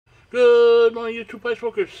Good morning, you two Pipe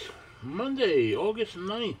Smokers. Monday, August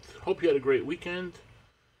 9th. Hope you had a great weekend.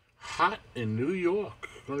 Hot in New York.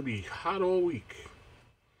 Going to be hot all week.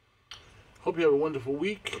 Hope you have a wonderful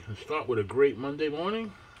week and start with a great Monday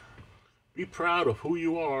morning. Be proud of who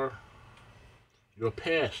you are. Your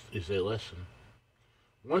past is a lesson.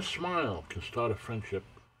 One smile can start a friendship.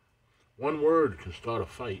 One word can start a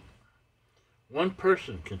fight. One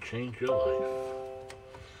person can change your life.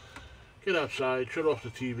 Get outside, shut off the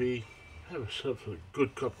TV, have yourself a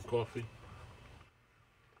good cup of coffee.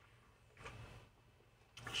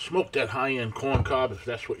 Smoke that high-end corn cob if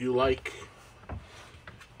that's what you like.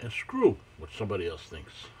 And screw what somebody else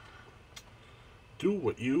thinks. Do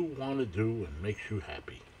what you want to do and makes you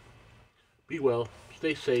happy. Be well,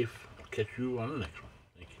 stay safe. I'll catch you on the next one.